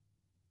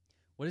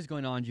What is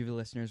going on, Juvie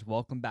listeners?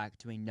 Welcome back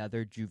to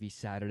another Juvie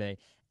Saturday,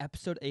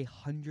 episode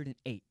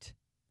 108.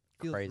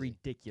 Feels Crazy.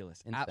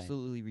 ridiculous. Insane.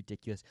 Absolutely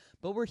ridiculous.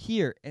 But we're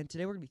here, and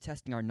today we're going to be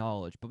testing our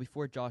knowledge. But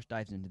before Josh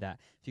dives into that,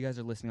 if you guys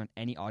are listening on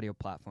any audio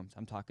platforms,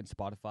 I'm talking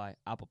Spotify,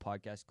 Apple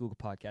Podcasts, Google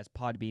Podcasts,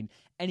 Podbean,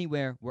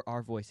 anywhere where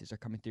our voices are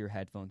coming through your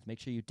headphones, make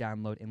sure you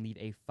download and leave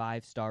a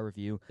 5-star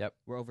review. Yep.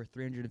 We're over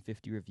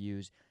 350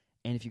 reviews.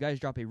 And if you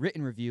guys drop a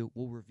written review,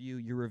 we'll review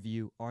your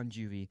review on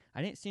Juvie.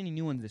 I didn't see any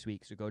new ones this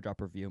week, so go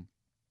drop a review.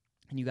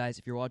 And you guys,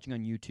 if you're watching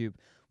on YouTube,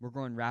 we're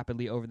growing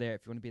rapidly over there.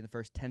 If you want to be in the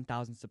first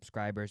 10,000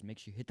 subscribers, make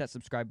sure you hit that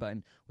subscribe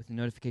button with the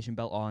notification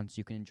bell on so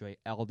you can enjoy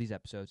all these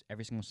episodes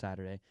every single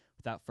Saturday.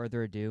 Without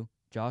further ado,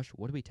 Josh,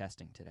 what are we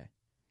testing today?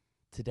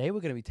 Today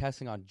we're going to be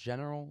testing our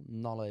general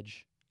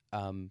knowledge,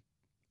 I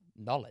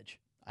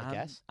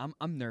guess.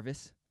 I'm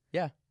nervous.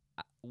 Yeah.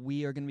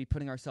 We are going to be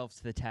putting ourselves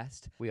to the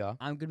test. We are.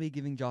 I'm going to be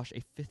giving Josh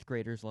a 5th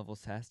grader's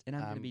levels test, and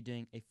I'm going to Um, be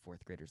doing a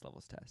 4th grader's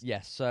levels test.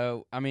 Yes.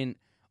 So, I mean,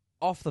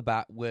 off the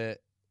bat,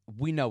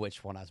 we know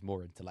which one has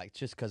more intellect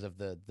just because of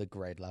the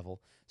grade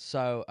level.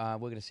 So we're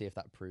going to see if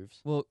that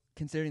proves. Well,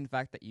 considering the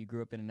fact that you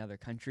grew up in another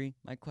country,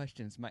 my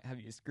questions might have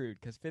you screwed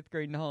because 5th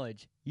grade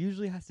knowledge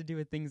usually has to do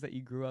with things that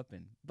you grew up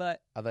in.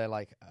 But Are they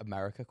like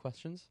America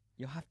questions?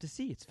 you'll have to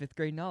see. It's 5th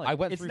grade knowledge. I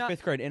went It's through not-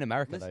 5th grade in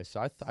America, Listen- though,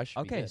 so I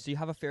should be Okay, good. so you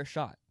have a fair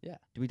shot. Yeah.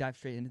 Do we dive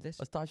straight into this?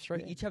 Let's dive straight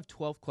We in. each have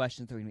 12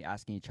 questions that we're going to be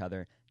asking each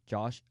other.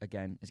 Josh,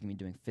 again, is going to be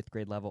doing 5th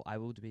grade level. I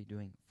will be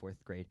doing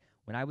 4th grade.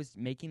 When I was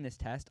making this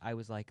test, I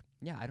was like,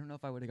 yeah, I don't know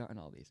if I would have gotten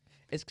all these.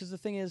 It's because the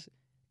thing is,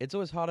 it's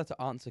always harder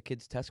to answer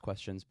kids' test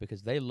questions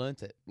because they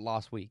learnt it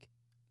last week.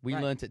 We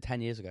Right. learnt it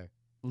 10 years ago.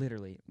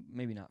 Literally,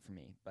 maybe not for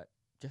me, but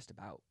just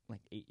about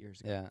like 8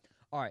 years ago. Yeah.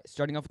 All right,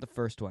 starting off with the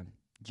first one.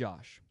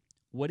 Josh,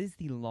 what is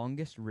the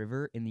longest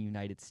river in the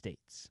United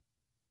States?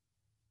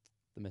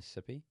 The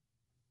Mississippi?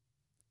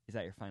 Is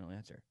that your final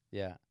answer?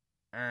 Yeah.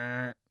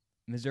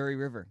 Missouri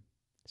River.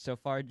 So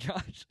far,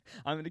 Josh,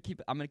 I'm gonna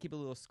keep a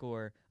little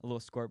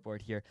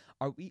scoreboard here.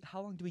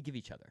 How long do we give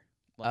each other?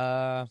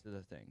 Most of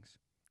the things.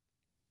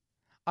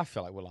 I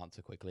feel like we'll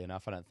answer quickly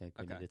enough. I don't think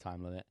we Okay. need a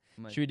time limit.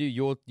 I'm gonna- Should we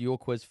do your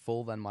quiz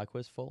full, then my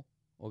quiz full?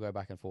 Or go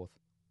back and forth?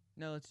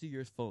 No, let's do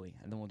yours fully,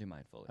 and then we'll do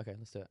mine fully. Okay,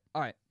 let's do it.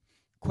 All right.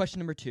 Question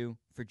number 2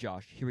 for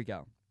Josh. Here we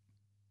go.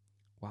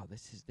 Wow,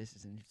 this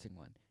is an interesting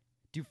one.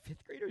 Do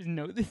 5th graders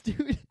know this,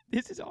 dude?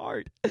 This is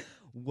hard.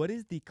 What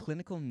is the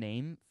clinical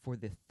name for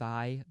the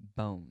thigh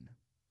bone?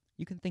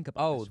 You can think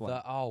about this one.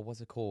 What's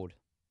it called?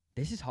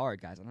 This is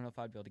hard, guys. I don't know if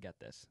I'd be able to get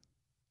this.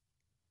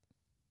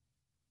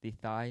 The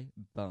thigh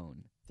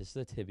bone. This is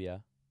the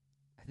tibia.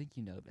 I think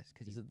you know this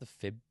because Is it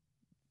the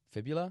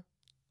fibula?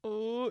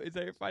 Oh, is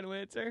that your final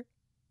answer?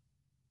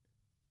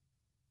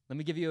 Let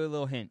me give you a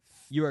little hint.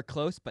 You are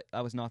close, but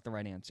that was not the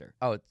right answer.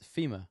 Oh, it's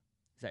femur.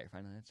 Is that your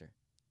final answer?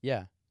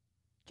 Yeah.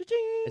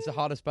 Cha-ching! It's the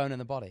hardest bone in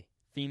the body.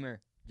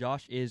 Femur.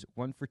 Josh is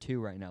 1 for 2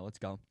 right now. Let's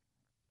go.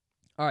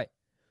 All right.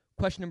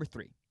 Question number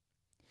 3.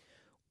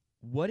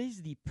 What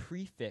is the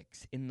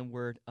prefix in the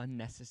word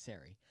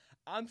unnecessary?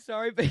 I'm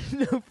sorry, but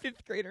no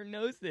 5th grader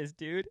knows this,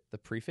 dude. The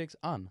prefix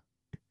un.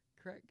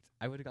 Correct.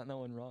 I would have gotten that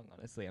one wrong,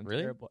 honestly. I'm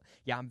Really? terrible.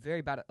 Yeah, I'm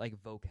very bad at like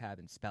vocab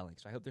and spelling,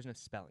 so I hope there's no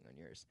spelling on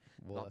yours.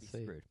 Well, I'll let's be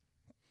see. screwed.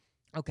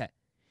 Okay.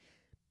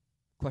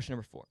 Question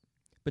number 4.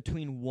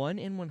 Between 1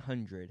 and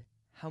 100,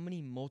 how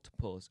many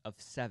multiples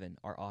of 7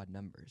 are odd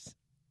numbers?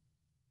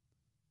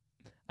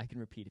 I can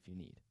repeat if you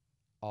need.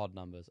 Odd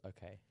numbers.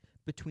 Okay.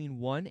 Between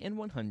 1 and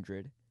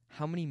 100,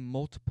 how many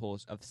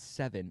multiples of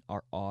 7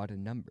 are odd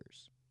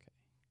numbers? Okay.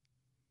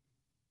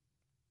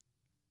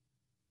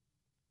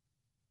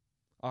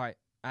 All right.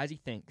 As he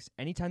thinks,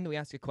 anytime that we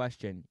ask a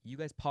question, you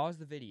guys pause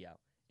the video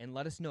and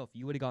let us know if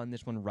you would have gotten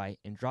this one right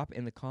and drop it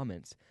in the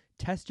comments.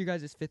 Test your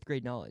guys' 5th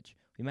grade knowledge.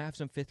 We might have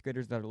some 5th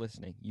graders that are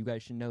listening. You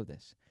guys should know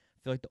this. I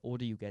feel like the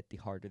older you get, the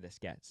harder this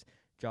gets.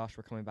 Josh,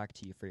 we're coming back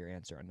to you for your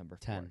answer on number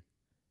 4. 10.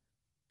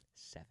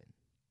 7.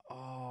 Oh.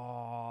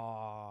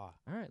 All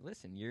right,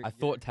 listen. I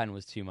thought 10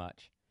 was too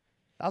much.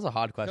 That was a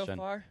hard so question.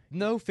 far,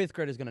 No 5th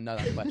grader's going to know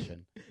that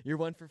question. you're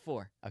 1 for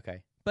 4.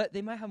 Okay. But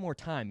they might have more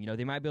time. You know,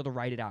 they might be able to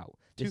write it out.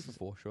 2 This for is-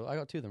 4, sure. I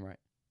got 2 of them right.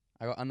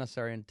 I got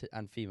unnecessary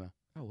and femur.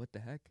 Oh, what the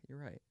heck? You're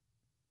right.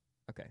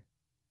 Okay.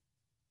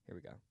 Here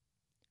we go.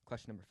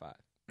 Question number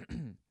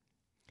 5.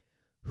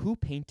 Who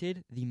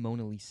painted the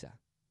Mona Lisa?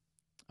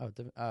 Oh,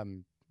 Da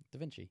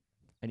Vinci.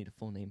 I need a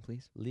full name,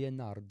 please.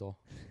 Leonardo.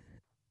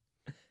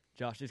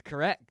 Josh is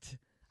correct.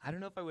 I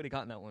don't know if I would have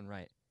gotten that one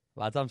right.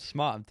 Lads, I'm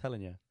smart, I'm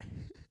telling you.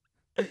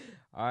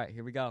 All right,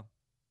 here we go.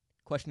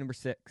 Question number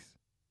 6.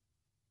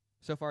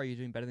 So far, are you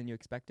doing better than you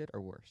expected or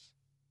worse?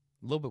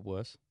 A little bit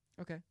worse.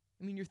 Okay.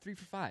 I mean, you're 3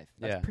 for 5.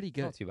 That's Yeah, pretty it's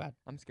good. not too bad.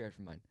 I'm scared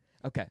for mine.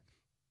 Okay.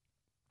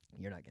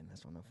 You're not getting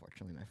this one,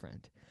 unfortunately, my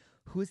friend.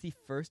 Who is the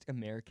first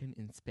American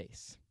in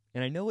space?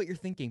 And I know what you're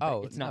thinking, but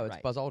Oh, it's no, not it's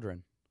right. Buzz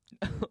Aldrin.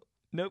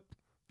 Nope.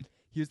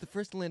 He was the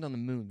first to land on the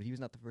moon, but he was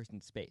not the first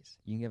in space.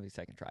 You can give it a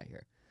second try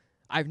here.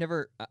 I've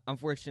never,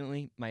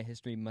 unfortunately, my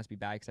history must be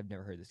bad because I've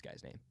never heard this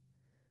guy's name.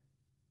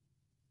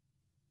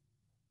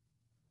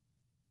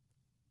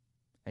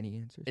 Any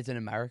answers? It's an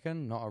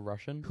American, not a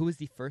Russian. Who was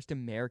the first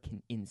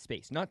American in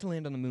space? Not to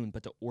land on the moon,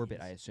 but to orbit,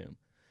 I assume.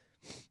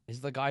 Is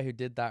the guy who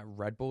did that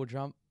Red Bull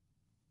jump?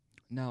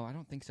 No, I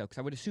don't think so, because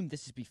I would assume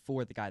this is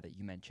before the guy that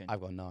you mentioned.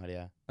 I've got no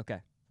idea. Okay.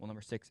 Well,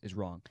 number 6 is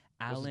wrong.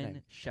 his Alan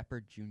name?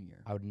 Shepard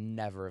Jr. I would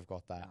never have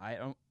got that. I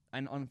don't.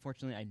 And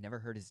unfortunately, I never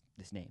heard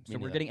this name. So Me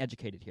we're neither. getting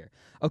educated here.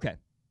 Okay.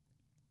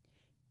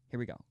 Here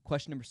we go.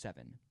 Question number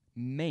 7.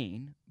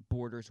 Maine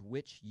borders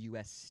which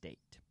U.S.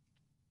 state?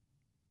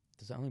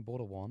 Does it only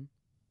border one?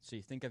 So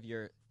you think of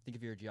your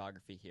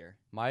geography here.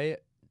 My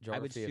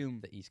geography assume-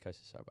 of the East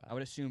Coast is so bad. I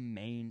would assume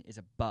Maine is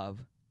above.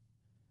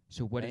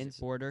 So what is Maine's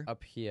it border?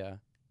 Up here.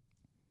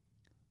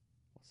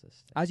 What's this?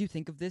 State? As you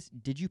think of this,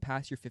 did you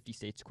pass your 50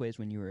 states quiz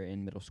when you were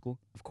in middle school?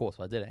 Of course,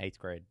 I did it in 8th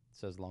grade,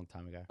 so it was a long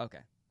time ago. Okay.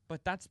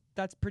 But that's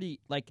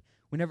pretty, like,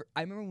 whenever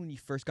I remember when you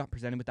first got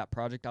presented with that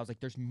project, I was like,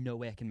 there's no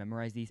way I can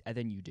memorize these, and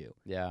then you do.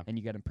 Yeah. And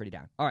you get them pretty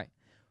down. All right.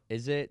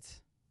 Is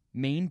it?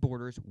 Maine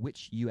borders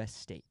which U.S.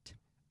 state?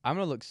 I'm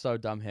gonna look so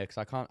dumb here because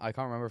I can't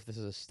remember if this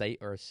is a state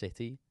or a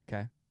city.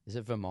 'Kay. Is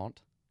it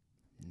Vermont?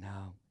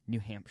 No. New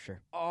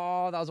Hampshire.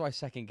 Oh, that was my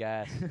second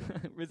guess.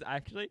 It was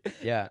actually.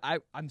 Yeah.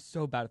 I'm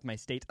so bad with my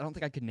states. I don't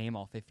think I could name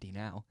all 50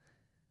 now.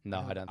 No,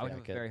 I don't I would think I have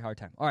a could. very hard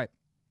time. All right.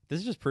 This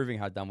is just proving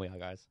how dumb we are,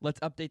 guys. Let's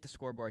update the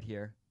scoreboard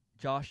here.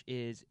 Josh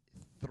is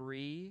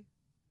 3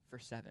 for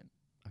 7.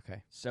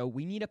 Okay. So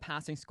we need a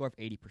passing score of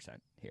 80%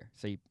 here.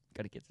 So you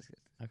got to get this.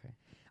 Okay.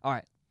 All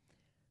right.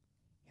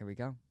 Here we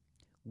go.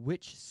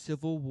 Which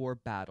Civil War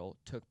battle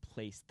took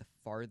place the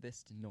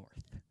farthest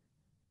north?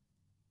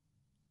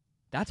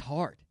 That's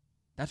hard.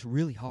 That's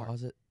really hard.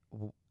 Was it?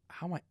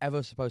 How am I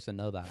ever supposed to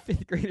know that?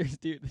 Fifth graders,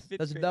 dude.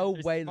 There's no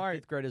way the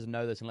 5th graders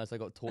know this unless I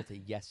got taught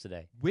it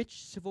yesterday.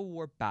 Which Civil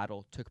War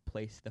battle took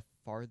place the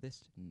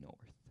farthest north?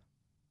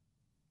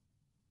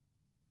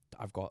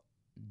 I've got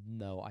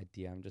no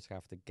idea. I'm just gonna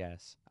have to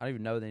guess. I don't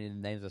even know the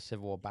names of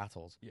Civil War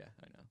battles. Yeah,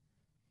 I know.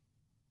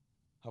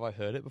 Have I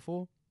heard it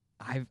before?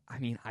 I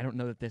mean, I don't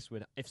know that this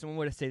would. If someone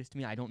were to say this to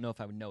me, I don't know if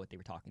I would know what they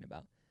were talking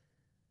about.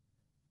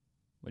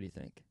 What do you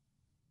think?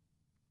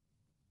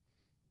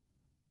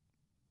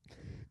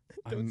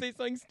 Don't say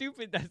something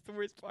stupid. That's the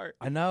worst part.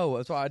 I know.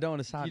 That's why I don't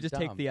want to sound You just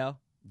dumb. take the L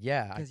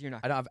Yeah. because you're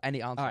not. I don't have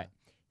any answer. All right.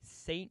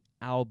 St.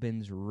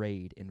 Albans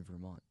Raid in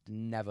Vermont.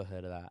 Never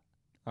heard of that.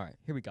 All right,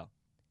 here we go.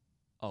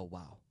 Oh,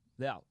 wow.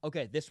 Yeah.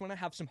 Okay, this one I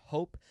have some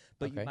hope,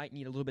 but you Okay. might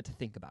need a little bit to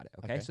think about it,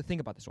 okay? Okay. So think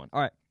about this one.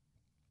 All right.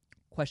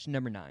 Question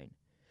number 9.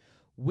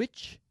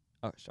 What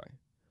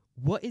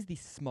is the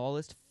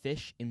smallest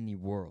fish in the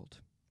world?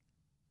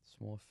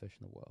 Smallest fish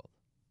in the world.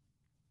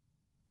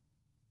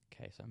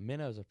 Okay, so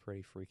minnows are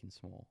pretty freaking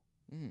small.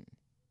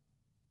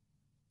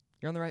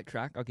 You're on the right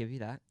track. I'll give you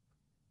that.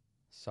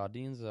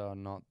 Sardines are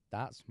not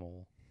that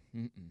small.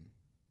 Mm-mm.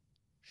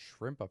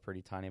 Shrimp are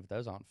pretty tiny, but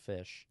those aren't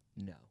fish.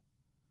 No.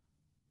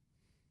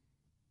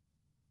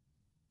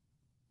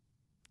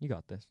 You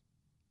got this.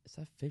 Is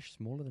that fish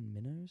smaller than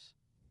minnows?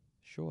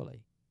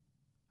 Surely.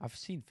 I've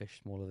seen fish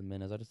smaller than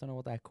minnows. I just don't know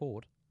what they're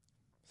called.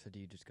 So do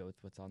you just go with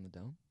what's on the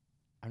dome?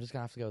 I'm just going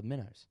to have to go with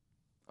minnows.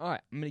 All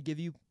right, I'm going to give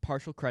you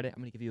partial credit.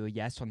 I'm going to give you a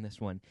yes on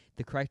this one.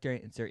 The correct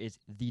answer is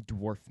the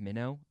dwarf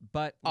minnow,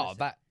 but listen,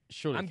 that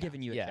surely I'm counts.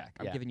 giving you a check.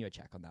 I'm giving you a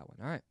check on that one.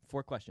 All right,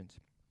 4 questions.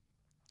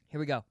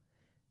 Here we go.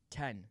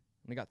 10.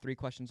 We got 3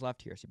 questions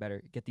left here, so you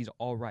better get these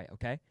all right,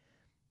 okay?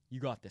 You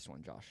got this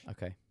one, Josh.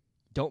 Okay.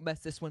 Don't mess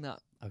this one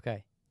up.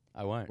 Okay.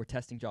 I won't. We're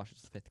testing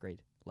Josh's 5th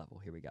grade level.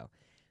 Here we go.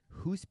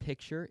 Whose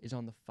picture is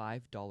on the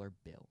 $5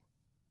 bill?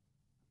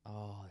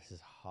 Oh, this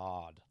is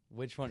hard.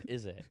 Which one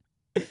is it?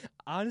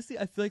 Honestly,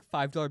 I feel like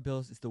 $5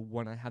 bills is the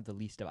one I have the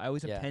least of. I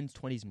always have Yeah. 10s,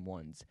 20s, and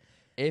 1s.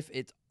 If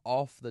it's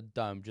off the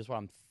dome, just what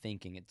I'm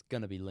thinking, it's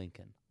going to be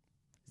Lincoln.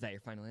 Is that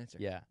your final answer?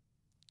 Yeah.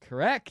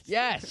 Correct.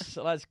 Yes!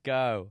 Let's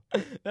go.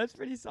 That's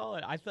pretty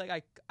solid. I feel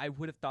like I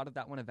would have thought of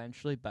that one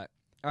eventually, but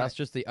That's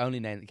just the only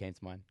name that came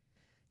to mind.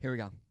 here we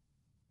go.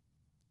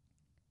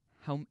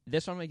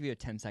 This one I'm going to give you a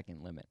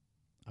 10-second limit.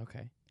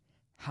 Okay.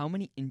 How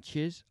many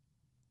inches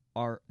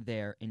are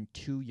there in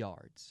 2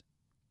 yards?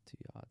 2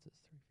 yards is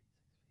 3 feet, 6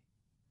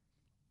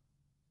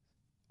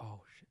 feet.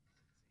 Oh, shit.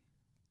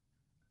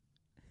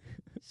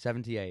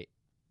 78.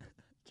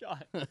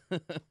 John.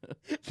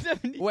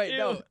 72. Wait,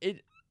 no.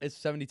 It's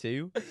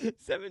 72?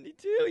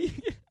 72.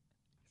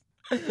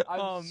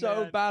 I'm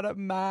so bad at I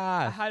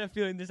math. had a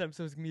feeling this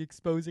episode was going to be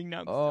exposing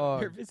now. I'm Oh,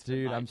 so nervous.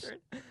 dude, for my I'm turn.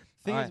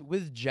 Thing All is, right.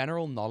 with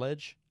general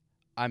knowledge,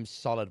 I'm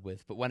solid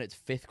with. But when it's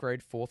 5th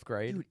grade, 4th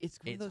grade, Dude, it's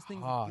one of it's those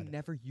things hard. you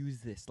never use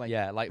this. Like,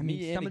 yeah, like I me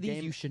mean, in some a of these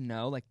game, you should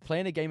know. Like,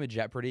 playing a game of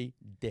Jeopardy,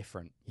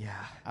 different.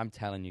 yeah. I'm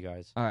telling you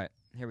guys. All right,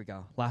 here we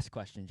go. Last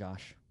question,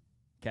 Josh.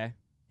 Okay,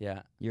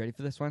 Yeah, you ready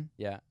for this one?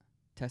 yeah.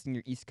 Testing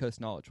your East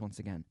Coast knowledge once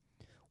again.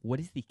 What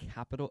is the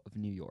capital of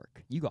New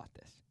York? You got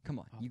this. Come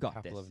on, you got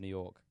Capital this. of New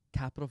York.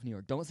 Capital of New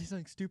York. Don't say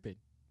something stupid.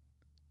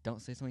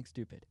 Don't say something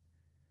stupid.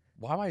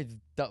 Why am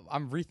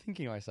I'm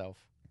rethinking myself.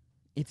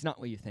 It's not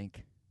what you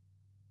think.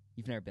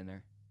 You've never been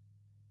there.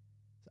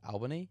 It's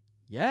Albany?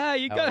 Yeah,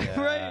 you got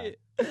Hell it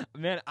right.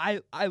 Man,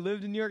 I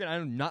lived in New York, and I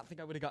do not think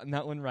I would have gotten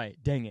that one right.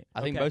 Dang it.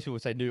 I think Okay. most people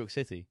would say New York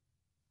City.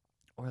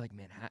 Or like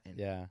Manhattan.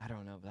 Yeah. I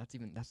don't know. But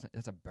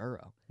that's a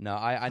borough. No,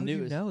 I How knew do it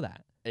you was, know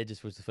that? it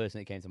just was the first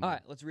thing that came to All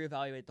mind. right, let's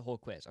reevaluate the whole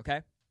quiz,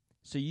 okay?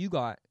 So you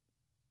got,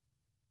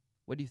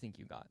 what do you think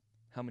you got?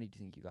 How many do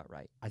you think you got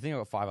right? I think I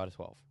got 5 out of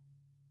 12.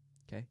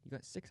 Okay, you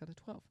got 6 out of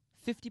 12.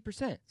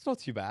 50%. It's not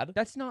too bad.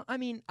 That's not, I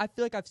mean, I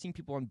feel like I've seen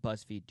people on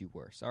BuzzFeed do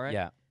worse, all right?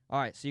 Yeah. All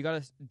right, so you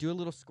got to do a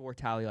little score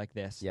tally like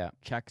this. Yeah.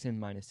 Checks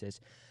and minuses.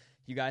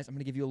 You guys, I'm going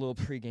to give you a little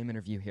pregame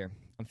interview here.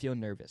 I'm feeling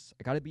nervous.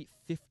 I got to beat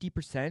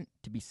 50%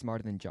 to be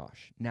smarter than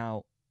Josh.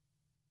 Now,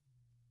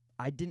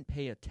 I didn't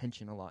pay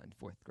attention a lot in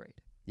 4th grade.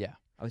 Yeah.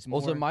 I was more...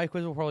 Also, my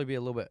quiz will probably be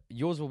a little bit...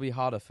 Yours will be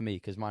harder for me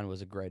because mine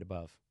was a grade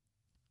above.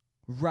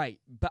 Right,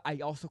 but I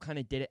also kind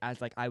of did it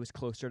as like I'm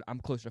closer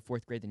to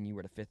 4th grade than you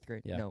were to 5th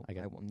grade. Yeah, No, I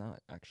get I it. will not,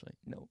 actually.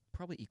 No,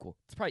 probably equal.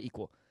 It's probably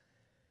equal.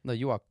 No,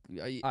 you are...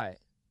 All right,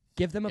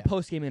 give them a Yeah.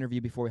 post-game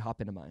interview before we hop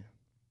into mine.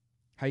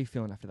 How are you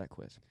feeling after that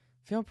quiz?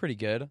 Feeling pretty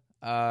good.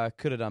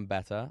 Could have done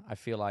better. I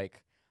feel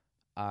like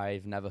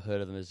I've never heard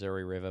of the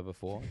Missouri River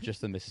before.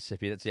 Just the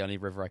Mississippi. That's the only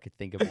river I could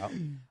think about.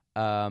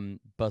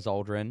 Buzz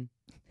Aldrin,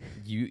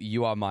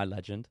 you are my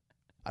legend.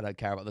 I don't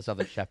care about this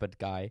other shepherd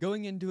guy.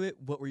 Going into it,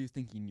 what were you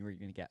thinking you were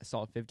going to get? A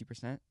solid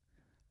 50%?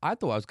 I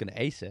thought I was going to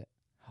ace it.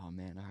 Oh,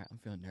 man. All right, I'm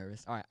feeling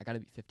nervous. All right, I got to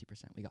beat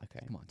 50%. We got Okay.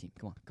 this. Come on, team.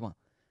 Come on.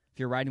 If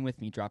you're riding with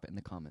me, drop it in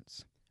the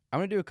comments. I'm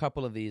going to do a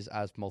couple of these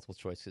as multiple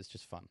choice 'cause it's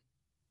just fun.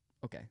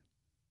 Okay.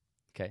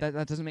 Okay.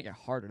 That doesn't make it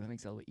harder. That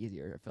makes it a little bit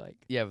easier, I feel like.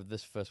 Yeah, but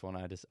this first one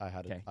I had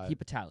Okay, it. keep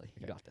a tally.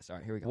 You okay. got this. All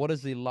right, here we go. What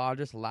is the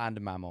largest land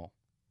mammal?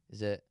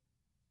 Is it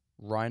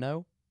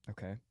rhino,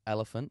 Okay,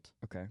 elephant,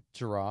 okay,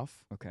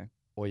 giraffe, okay.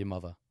 or your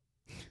mother?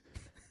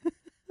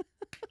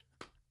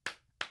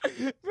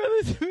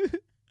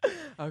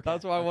 Okay,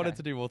 That's why I wanted okay.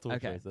 to do multiple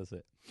Okay. choice. That's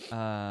it.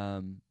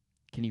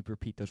 Can you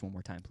repeat those one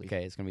more time, please?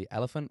 Okay, it's going to be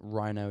elephant,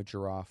 rhino,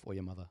 giraffe, or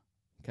your mother.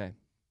 Okay.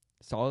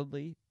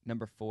 Solidly,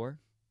 number 4,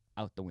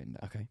 out the window.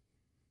 Okay.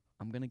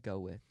 I'm going to go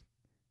with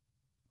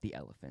the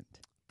elephant.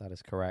 That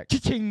is correct.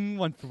 Cha-ching!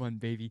 1 for 1,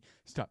 baby.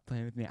 Stop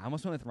playing with me. I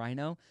almost went with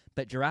rhino,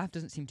 but giraffe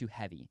doesn't seem too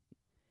heavy.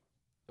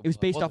 It was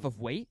based off of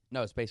weight,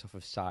 No, it's based off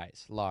of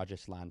size.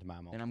 Largest land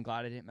mammal. and I'm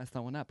glad I didn't mess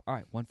that one up. All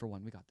right, 1 for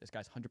 1. We got this,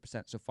 guys.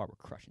 100% so far. We're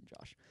crushing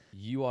Josh.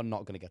 You are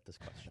not going to get this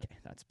question. Okay,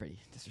 that's pretty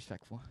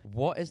disrespectful.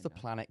 What is the Yeah.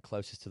 planet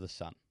closest to the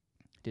sun?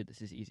 Dude,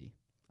 this is easy.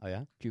 Oh,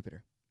 yeah?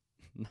 Jupiter.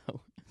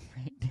 No.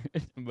 Right,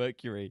 dude?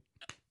 Mercury.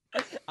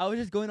 I was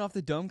just going off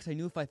the dome because I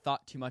knew if I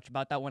thought too much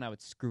about that one, I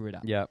would screw it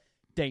up. Yeah.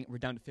 Dang, we're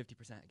down to 50%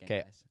 again,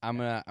 Okay, guys. I'm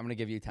gonna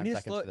give you 10 We need to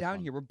seconds slow for it this down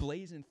one. here. We're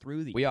blazing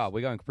through these. We are.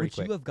 We're going pretty Would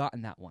quick. you have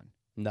gotten that one?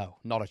 No,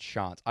 not a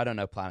chance. I don't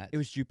know planets. It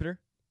was Jupiter?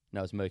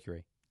 No, it's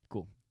Mercury.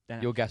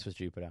 Then Your guess was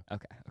Jupiter.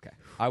 Okay.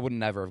 I would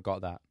never have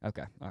got that. All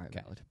right,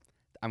 Okay. valid.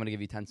 I'm gonna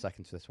give you 10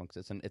 seconds for this one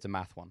because it's a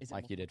math one, Is it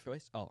like you did. multiple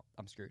choice? Oh,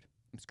 I'm screwed.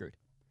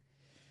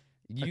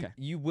 You Okay.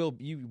 you will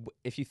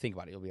if you think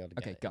about it, you'll be able to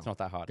get Okay, it. go. It's not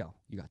that hard. Go.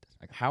 You got this.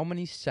 I got How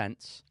many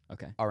cents it.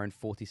 Okay. are in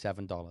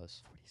 $47?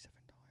 $47.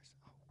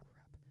 Oh,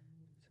 crap.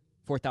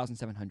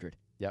 4,700.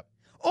 Yep.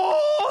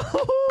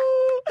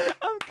 Oh!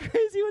 I'm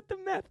crazy with the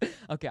math.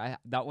 Okay,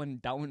 that one,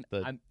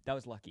 The- that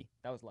was lucky.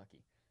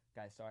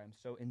 Guys, sorry, I'm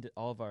so into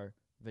all of our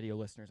video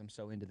listeners. I'm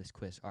so into this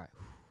quiz. All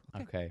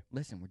right. Okay.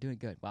 Listen, we're doing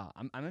good. Wow,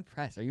 I'm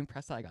impressed. Are you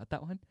impressed that I got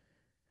that one?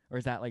 Or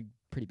is that like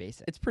pretty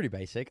basic? It's pretty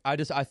basic. I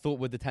thought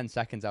with the 10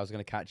 seconds I was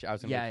gonna catch it. I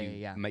was gonna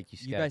Yeah. make you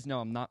You scared. guys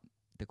know I'm not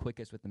the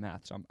quickest with the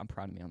math, so I'm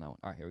proud of me on that one.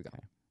 All right, here we go.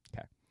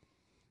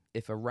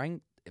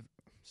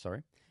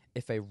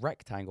 If a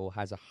rectangle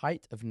has a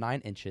height of 9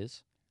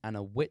 inches and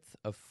a width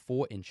of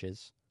 4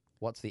 inches,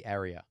 what's the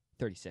area?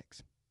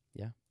 36.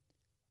 Yeah.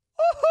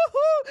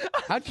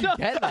 How'd you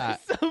get that?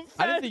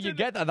 I didn't think you'd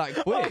get that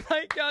quick. Oh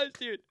my gosh,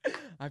 dude.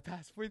 I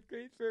passed 4th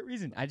grade for a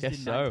reason. I just Guess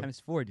did 9 so. times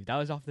 4, dude. That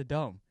was off the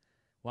dome.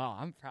 Wow,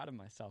 I'm proud of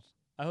myself.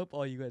 I hope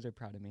all you guys are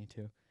proud of me,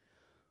 too.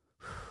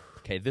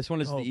 Okay, this one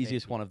is Oh, the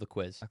easiest baby. one of the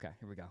quiz. Okay,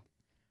 here we go.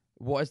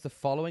 What is the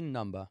following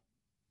number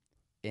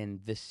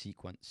in this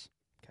sequence?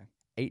 Okay.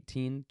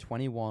 18,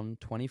 21,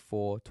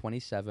 24,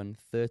 27,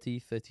 30,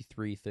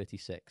 33,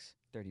 36.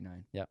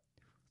 39. Yep.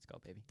 Let's go,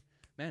 baby.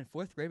 Man,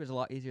 4th grade was a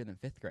lot easier than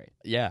 5th grade.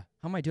 Yeah,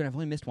 How am I doing? I've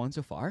only missed one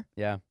so far.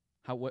 yeah.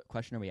 What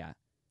question are we at?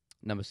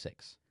 Number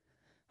 6.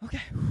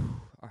 Okay.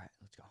 All right,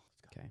 let's go.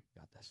 Okay.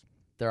 Got this.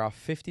 There are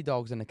 50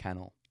 dogs in a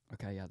kennel.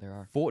 Okay, yeah, there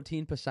are.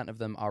 14% of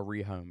them are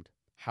rehomed.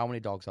 How many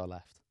dogs are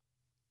left?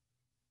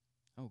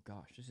 Oh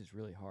gosh, this is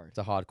really hard. It's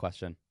a hard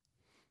question.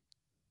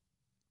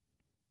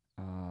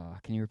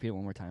 Can you repeat it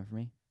one more time for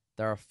me?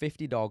 There are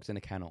 50 dogs in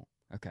a kennel.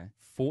 Okay.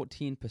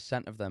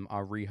 14% of them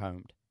are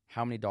rehomed.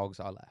 How many dogs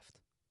are left?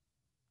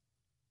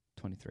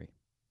 23.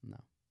 No.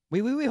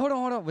 Wait, hold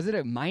on. Was it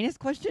a minus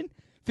question?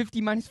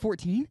 50 minus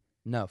 14?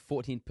 No,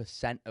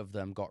 14% of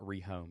them got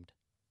rehomed.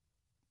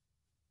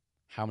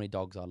 How many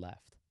dogs are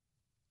left?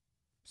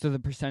 So the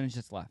percentage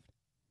that's left.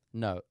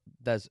 No,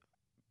 there's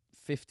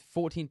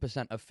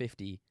 14% of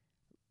 50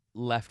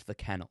 left the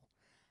kennel.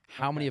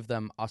 How many Okay. of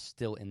them are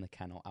still in the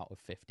kennel out of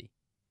 50?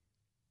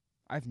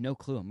 I have no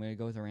clue. I'm going to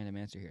go with a random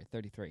answer here.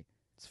 33.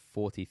 It's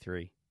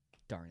 43.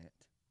 Darn it.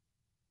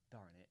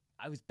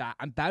 I was bad.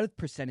 I'm bad with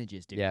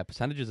percentages, dude. Yeah,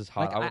 percentages is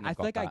hard. Like, I I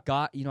feel like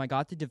that. I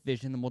got the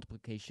division, the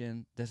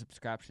multiplication, the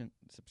subtraction,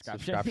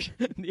 Subtraction.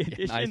 the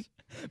addition, nice.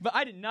 but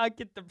I did not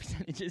get the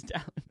percentages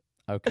down.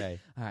 Okay.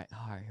 All right,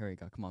 here we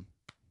go. Come on,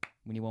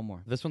 we need one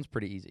more. This one's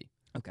pretty easy.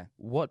 Okay.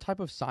 What type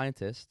of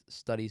scientist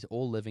studies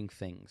all living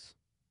things?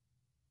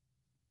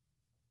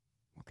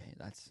 Okay,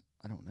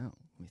 I don't know.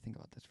 Let me think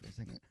about this for a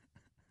second.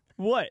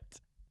 What?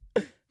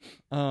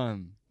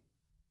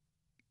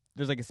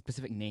 There's like a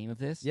specific name of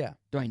this? Yeah.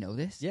 Do I know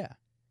this? Yeah.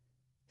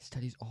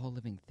 Studies all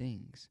living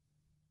things.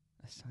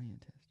 A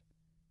scientist.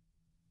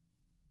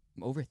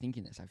 I'm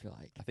overthinking this, I feel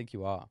like. I think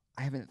you are.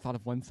 I haven't thought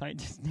of one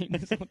scientist's name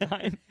this whole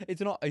time.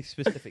 It's not a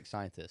specific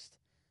scientist.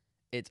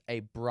 It's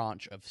a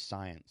branch of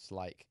science.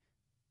 Like,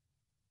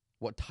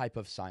 what type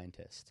of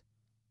scientist?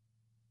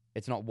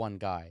 It's not one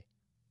guy.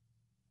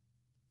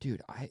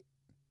 Dude,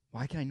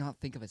 why can I not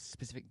think of a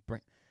specific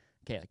brand?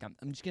 Okay, like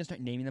I'm just gonna start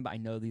naming them, but I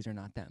know these are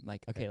not them.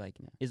 Like, okay, like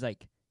is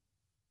like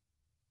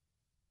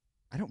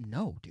I don't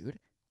know, dude.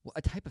 What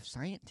a type of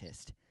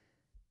scientist?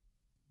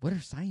 What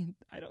are science?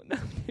 I don't know,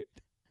 dude.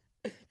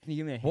 Can you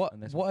give me a hint on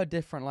this? What are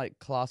different like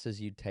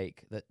classes you'd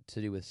take that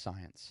to do with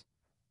science?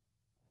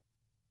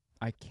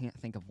 I can't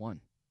think of one.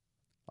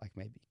 Like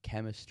maybe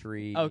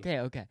chemistry.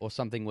 Okay. Or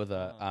something with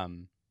a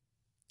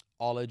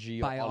ology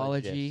or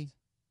Biology.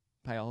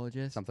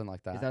 Biologist. something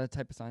like that. Is that a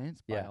type of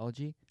science? Yeah.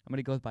 Biology? I'm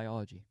gonna go with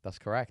biology. That's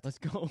correct. Let's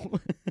go.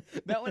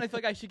 That one I feel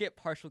like I should get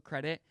partial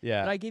credit.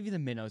 Yeah. But I gave you the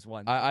minnows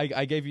one.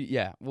 I gave you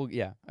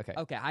okay.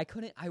 Okay, I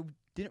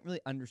didn't really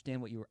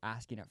understand what you were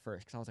asking at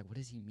first because I was like, what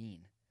does he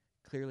mean?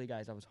 Clearly,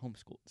 guys, I was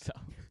homeschooled, so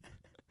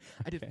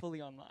I did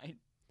fully online.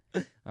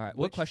 All right,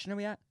 what question are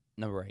we at?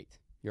 Number 8.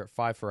 You're at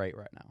 5 for 8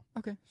 right now.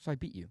 Okay, so I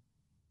beat you.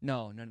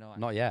 No.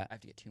 Not yet. I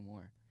have to get 2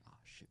 more. Oh,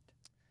 shoot.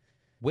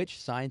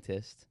 Which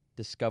scientist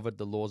discovered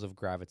the laws of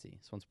gravity?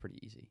 This one's pretty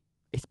easy.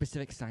 A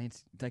specific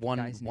science, like One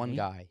a guy's name? one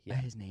guy. Yeah.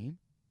 His name?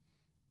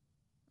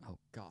 Oh,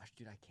 gosh,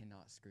 dude, I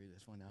cannot screw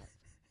this one up.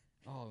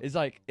 Oh,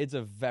 It's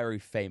a very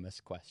famous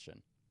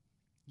question.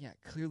 yeah,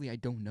 clearly I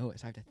don't know it,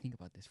 so I have to think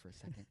about this for a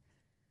second.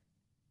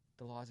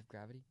 The laws of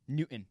gravity?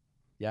 Newton.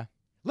 Yeah.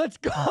 Let's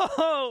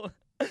go!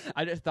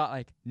 I just thought,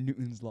 like,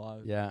 Newton's law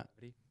of Yeah.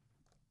 gravity.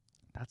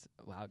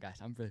 Wow, guys,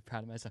 I'm really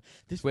proud of myself.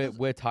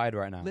 We're tied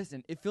right now.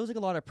 Listen, it feels like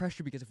a lot of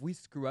pressure because if we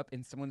screw up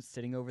and someone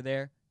sitting over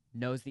there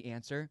knows the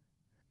answer,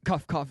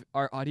 cough, cough,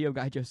 our audio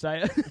guy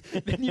Josiah,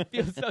 then you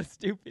feel so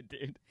stupid,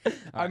 dude.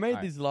 I made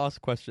these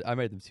last questions. I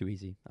made them too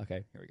easy.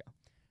 Okay. Here we go.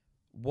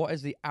 What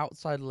is the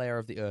outside layer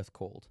of the Earth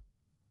called?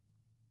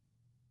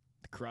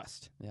 The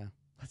crust. Yeah.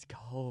 Let's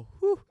go.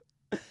 Whew.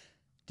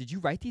 Did you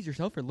write these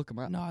yourself or look them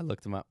up? No, I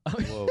looked them up. Oh.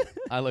 Whoa.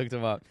 I looked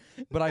them up.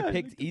 But I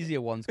picked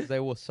easier ones because they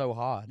were so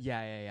hard.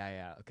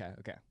 Yeah.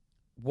 Okay.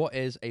 What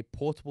is a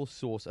portable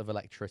source of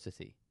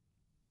electricity?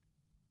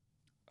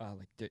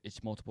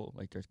 It's multiple.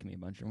 Like, there's can be a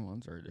bunch of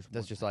ones, or there's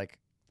That's just like,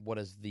 what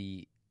is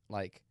the,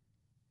 like,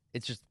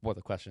 it's just what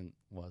the question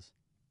was.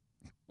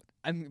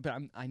 I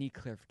need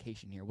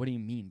clarification here. What do you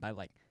mean by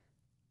like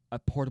a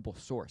portable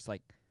source?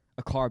 Like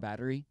a car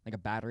battery, like a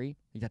battery,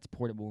 like that's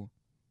portable.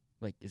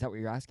 Like, is that what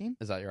you're asking?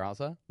 Is that your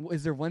answer?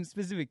 Is there one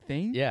specific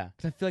thing? Yeah.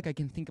 Because I feel like I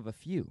can think of a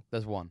few.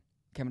 There's one.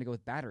 Okay, I'm gonna go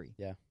with battery.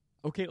 Yeah.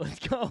 Okay,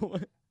 let's go.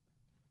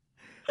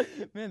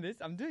 Man,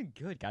 I'm doing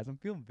good, guys. I'm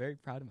feeling very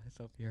proud of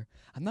myself here.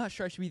 I'm not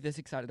sure I should be this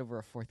excited over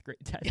a 4th grade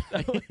test.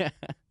 Yeah.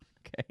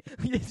 Okay.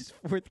 This is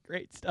 4th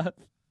grade stuff.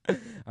 All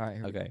right,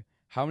 here we go. Okay.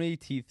 How many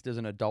teeth does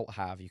an adult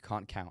have? You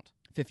can't count.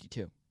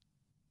 52.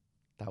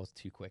 That was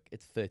too quick.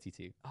 It's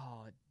 32.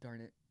 Oh,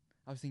 darn it.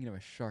 I was thinking of a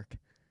shark.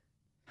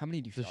 How many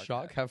do Does shark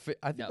shark have? have?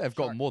 I think No, they've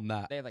got shark- more than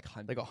that. They have like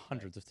hundreds. They got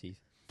hundreds of teeth.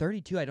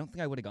 32, I don't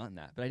think I would have gotten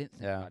that, but I didn't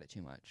think Yeah. about it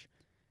too much.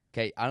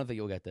 Okay, I don't think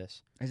you'll get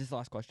this. Is this the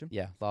last question?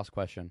 Yeah, last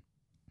question.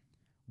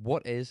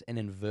 What is an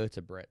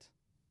invertebrate?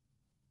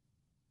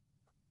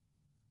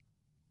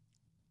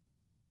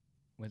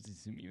 What does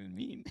this even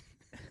mean?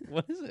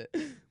 What is it?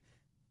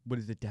 What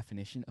is the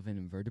definition of an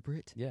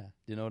invertebrate? Yeah. Do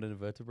you know what an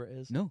invertebrate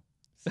is? No.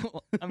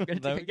 So I'm gonna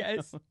There take a we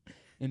guess.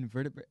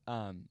 Invertebrate.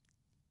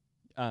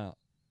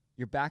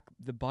 Your back,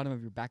 the bottom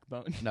of your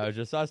backbone. No,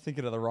 just I was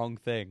thinking of the wrong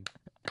thing.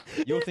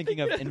 You're thinking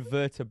of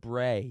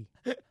invertebrate.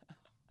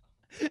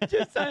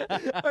 Just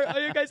are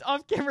you guys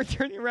off camera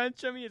turning around,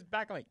 show me his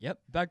back? I'm like, yep,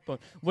 backbone.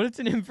 What is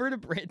an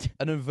invertebrate?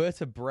 An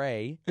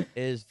invertebrate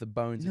is the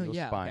bones in your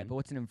spine. Okay, but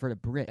what's an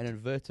invertebrate? An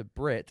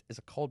invertebrate is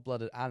a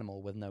cold-blooded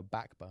animal with no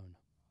backbone.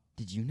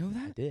 Did you know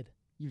I that? did.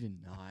 You did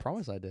not.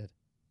 Promise I did.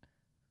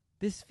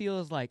 This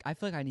feels like I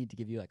feel like I need to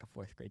give you like a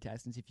 4th grade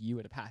test and see if you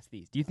would have passed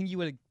these. Do you think you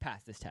would have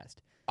passed this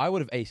test? I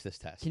would have aced this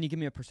test. Can you give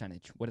me a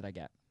percentage? What did I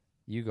get?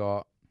 You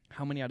got...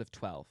 How many out of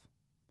 12?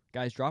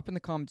 Guys, drop in the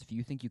comments if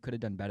you think you could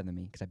have done better than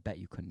me, because I bet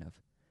you couldn't have.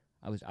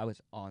 I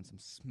was on some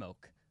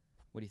smoke.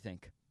 What do you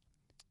think?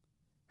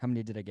 How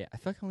many did I get? I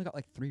feel like I only got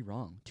like 3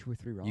 wrong. 2 or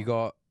 3 wrong. You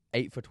got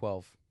 8 for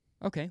 12.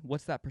 Okay,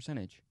 what's that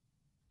percentage?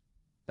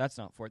 That's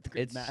not 4th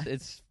grade math.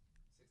 It's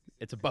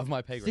above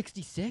my pay grade.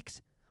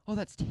 66? Oh,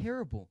 that's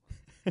terrible.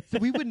 So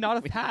we would not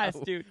have We passed,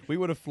 know. dude. We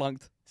would have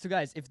flunked. So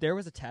guys, if there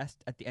was a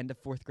test at the end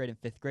of 4th grade and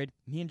 5th grade,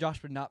 me and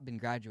Josh would not have been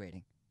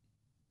graduating.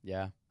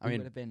 Yeah. I We mean,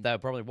 would have been. there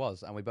probably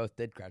was, and we both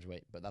did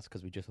graduate, but that's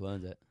because we just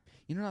learned it.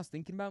 You know what I was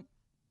thinking about?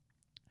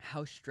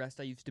 How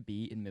stressed I used to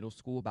be in middle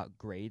school about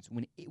grades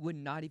when it would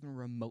not even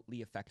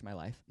remotely affect my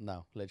life.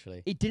 No,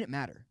 literally. It didn't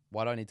matter.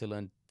 Why do I need to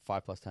learn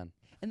 5 plus 10?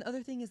 And the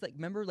other thing is, like,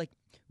 remember, like,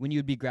 when you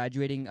would be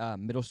graduating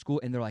middle school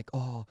and they're like,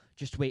 oh,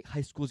 just wait,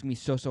 high school's going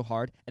to be so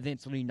hard, and then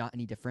it's literally not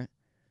any different.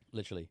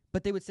 Literally.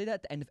 But they would say that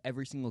at the end of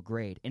every single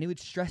grade, and it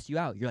would stress you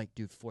out. You're like,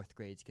 dude, 4th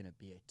grade's going to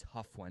be a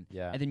tough one.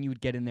 Yeah. And then you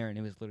would get in there, and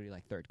it was literally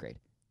like 3rd grade.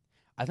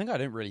 I think I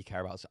didn't really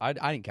care about. I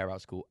didn't care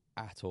about school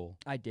at all.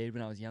 I did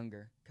when I was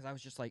younger, because I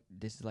was just like,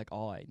 this is like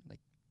all I like.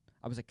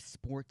 I was like,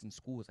 sports and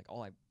school was like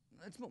all I.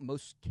 That's what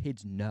most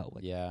kids know.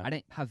 Like, Yeah. I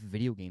didn't have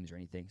video games or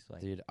anything. So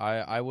like, Dude,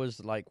 I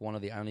was like one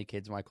of the only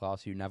kids in my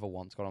class who never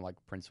once got on like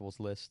principal's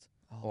list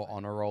or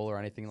honor roll or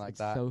anything like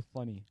that. So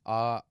funny.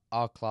 Our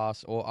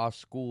class or our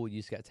school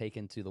used to get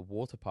taken to the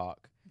water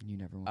park. You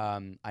never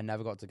went. I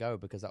never got to go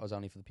because that was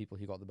only for the people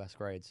who got the best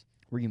grades.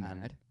 Were you and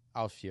mad?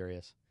 I was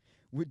furious.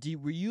 Were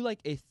you like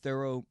a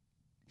thorough,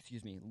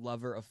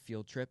 lover of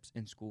field trips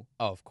in school?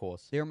 Oh, of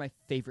course. They were my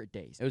favorite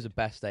days. It was the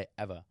best day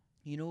ever.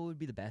 You know what would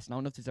be the best? And I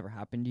don't know if this ever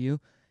happened to you.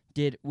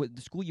 The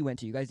school you went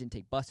to, you guys didn't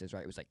take buses,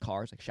 right? It was like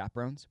cars, like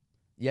chaperones.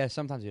 Yeah,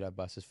 sometimes you'd have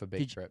buses for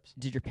big trips.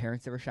 Did your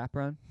parents ever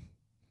chaperone?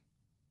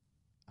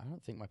 I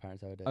don't think my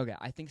parents ever did. Okay,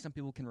 I think some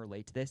people can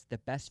relate to this. The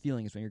best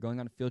feeling is when you're going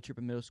on a field trip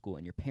in middle school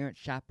and your parents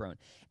chaperone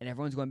and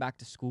everyone's going back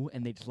to school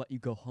and they just let you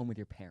go home with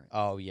your parents.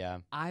 Oh, yeah.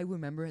 I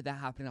remember that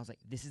happening. I was like,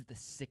 this is the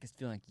sickest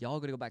feeling. Like, y'all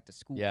got to go back to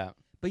school. Yeah.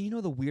 But you know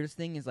the weirdest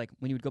thing is like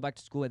when you would go back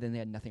to school and then they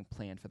had nothing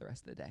planned for the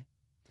rest of the day.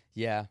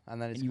 Yeah, and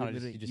then it's And you kind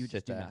of would just, you literally- just you sit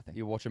just do there. nothing.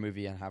 You watch a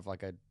movie and have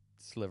like a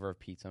sliver of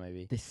pizza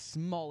maybe. The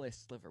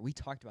smallest sliver. We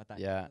talked about that.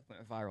 Yeah. That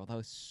went viral. That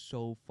was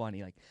so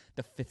funny. Like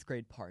the 5th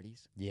grade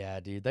parties. Yeah,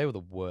 dude, they were the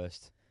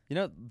worst. You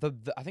know,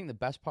 I think the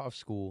best part of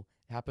school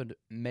happened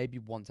maybe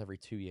once every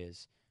 2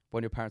 years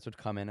when your parents would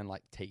come in and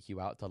like take you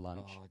out to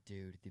lunch. Oh,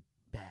 dude, the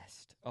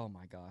best. Oh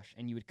my gosh.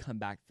 And you would come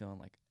back feeling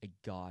like a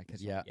god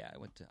because Yeah.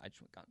 I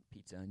just got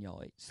pizza and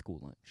y'all ate school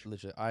lunch.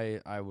 Literally,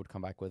 I would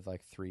come back with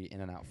like 3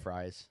 In-N-Out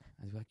fries.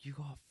 I'd be like, "You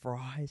got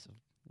fries?"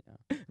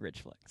 Yeah,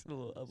 Rich flex. A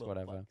little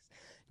whatever. flex.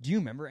 Do you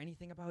remember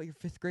anything about your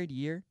 5th grade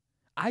year?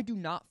 I do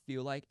not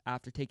feel like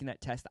after taking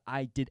that test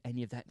I did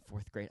any of that in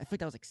 4th grade. I feel like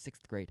that was like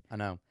 6th grade. I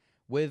know.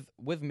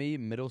 With me,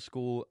 middle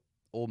school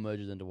all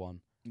merges into one.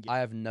 Yeah. I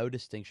have no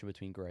distinction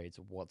between grades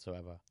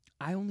whatsoever.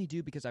 I only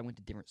do because I went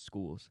to different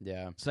schools.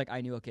 Yeah. So like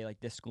I knew, okay, like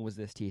this school was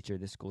this teacher,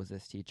 this school was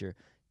this teacher.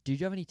 Did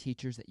you have any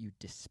teachers that you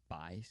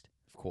despised?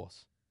 Of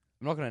course.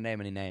 I'm not going to name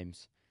any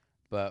names,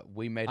 but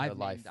we made her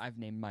life. I've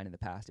named mine in the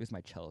past. It was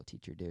my cello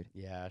teacher, dude.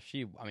 Yeah,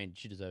 she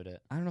deserved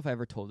it. I don't know if I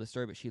ever told this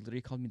story, but she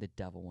literally called me the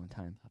devil one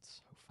time. That's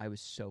so funny. I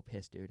was so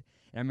pissed, dude.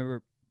 And I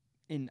remember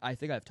I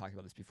think I've talked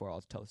about this before.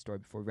 I'll tell the story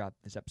before we wrap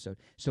this episode.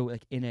 So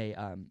like in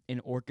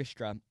an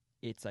orchestra,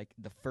 it's like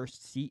the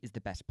first seat is the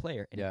best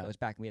player, and Yeah. it goes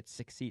back. And we had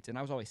 6 seats, and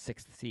I was always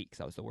 6th seat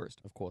because I was the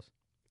worst. Of course.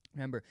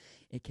 Remember,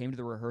 it came to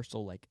the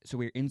rehearsal, like, so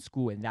we were in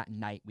school, and that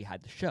night we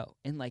had the show.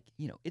 And, like,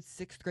 it's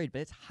 6th grade,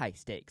 but it's high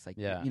stakes. Like,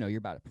 Yeah. you're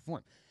about to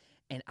perform.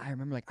 And I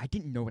remember, like, I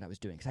didn't know what I was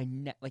doing because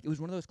it was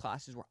one of those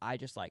classes where I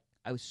just, like,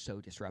 I was so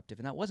disruptive.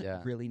 And that wasn't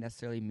Yeah. really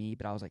necessarily me,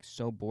 but I was, like,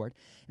 so bored.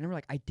 And I remember,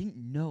 like, I didn't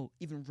know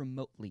even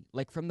remotely,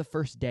 like, from the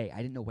first day, I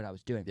didn't know what I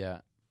was doing.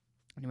 Yeah.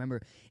 And I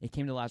remember it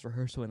came to the last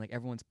rehearsal, and, like,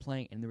 everyone's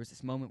playing, and there was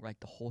this moment where, like,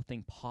 the whole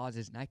thing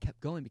pauses, and I kept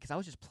going because I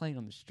was just playing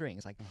on the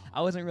strings. Like,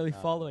 I wasn't really no.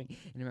 following.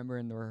 And I remember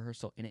in the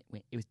rehearsal, and it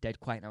was dead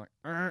quiet, and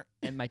I went,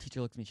 and my teacher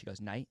looked at me, she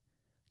goes,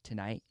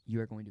 tonight,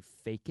 you are going to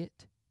fake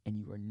it, and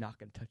you are not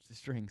going to touch the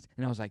strings.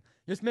 And I was like,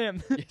 yes,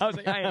 ma'am. I was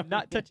like, I am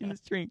not touching the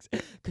strings.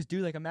 Because,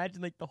 dude, like,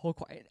 imagine, like, the whole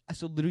choir.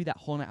 So, literally, that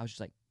whole night, I was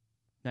just, like,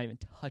 not even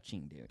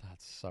touching, dude.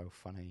 That's so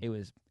funny. It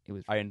was.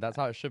 I mean, that's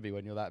how it should be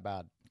when you're that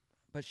bad.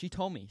 But she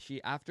told me,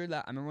 after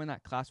that, I remember when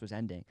that class was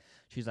ending,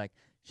 she's like,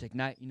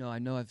 Nat, I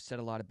know I've said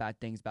a lot of bad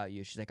things about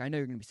you. She's like, I know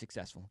you're going to be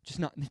successful, just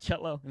not in the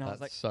cello. And I was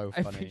That's like, so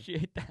I funny.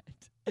 appreciate that.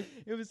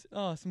 It was,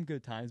 some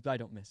good times, but I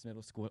don't miss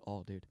middle school at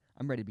all, dude.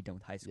 I'm ready to be done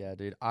with high school. Yeah,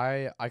 dude.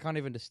 I can't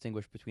even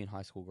distinguish between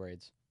high school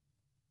grades.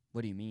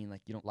 What do you mean?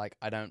 Like, you don't, Like,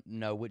 I don't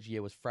know which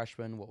year was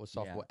freshman, what was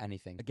sophomore,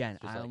 anything. again,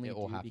 It's just I like, only it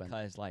all do happened.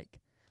 because, like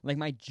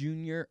my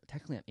junior,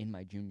 technically I'm in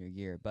my junior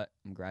year, but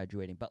I'm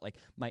graduating. But, like,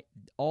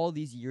 all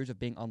these years of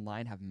being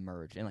online have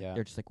merged, and, like, Yeah.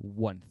 they're just, like,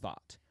 one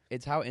thought.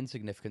 It's how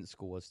insignificant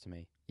school was to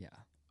me. Yeah.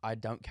 I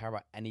don't care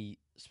about any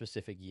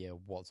specific year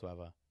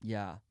whatsoever.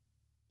 Yeah.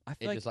 I It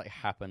feel like, just, like,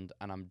 happened,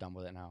 and I'm done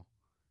with it now.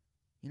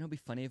 it'd be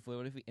funny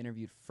what if we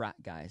interviewed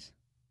frat guys?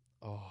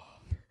 Oh,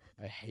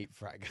 I hate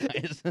frat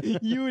guys.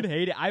 You would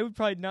hate it. I would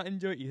probably not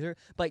enjoy it either.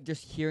 But, like,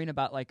 just hearing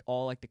about, like,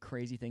 all, like, the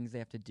crazy things they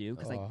have to do.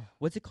 Because, like,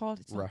 what's it called?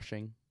 It's not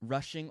Rushing.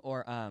 rushing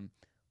or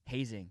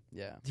hazing.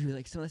 Yeah. Dude,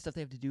 like, some of the stuff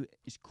they have to do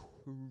is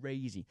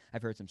crazy.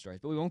 I've heard some stories,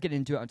 but we won't get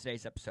into it on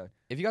today's episode.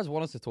 If you guys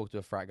want us to talk to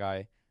a frat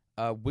guy,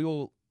 We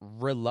will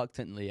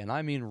reluctantly, and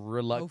I mean How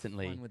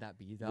reluctantly, fun would that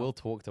be, though? we'll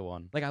talk to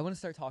one. Like, I want to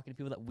start talking to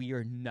people that we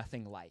are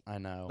nothing like. I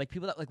know. Like,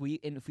 people that, like,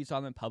 and if we saw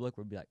them in public,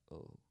 we'd be like,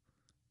 oh.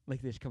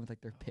 Like, they just come with,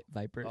 like, their pit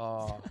vipers.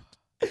 Oh.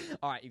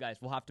 All right, you guys,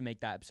 we'll have to make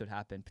that episode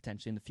happen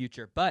potentially in the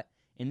future. But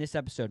in this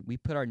episode, we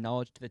put our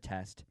knowledge to the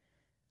test.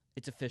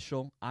 It's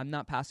official. I'm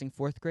not passing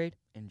 4th grade,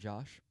 and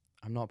Josh,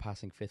 I'm not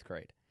passing 5th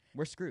grade.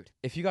 we're screwed.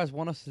 If you guys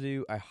want us to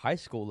do a high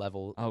school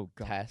level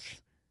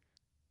test,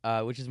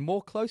 which is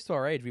more close to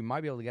our age, we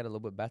might be able to get a little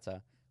bit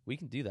better. We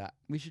can do that.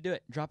 We should do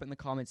it. Drop it in the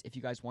comments if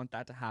you guys want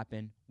that to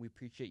happen. We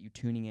appreciate you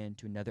tuning in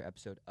to another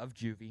episode of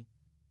Juvie.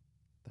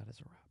 That is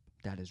a wrap.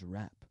 That is a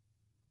wrap.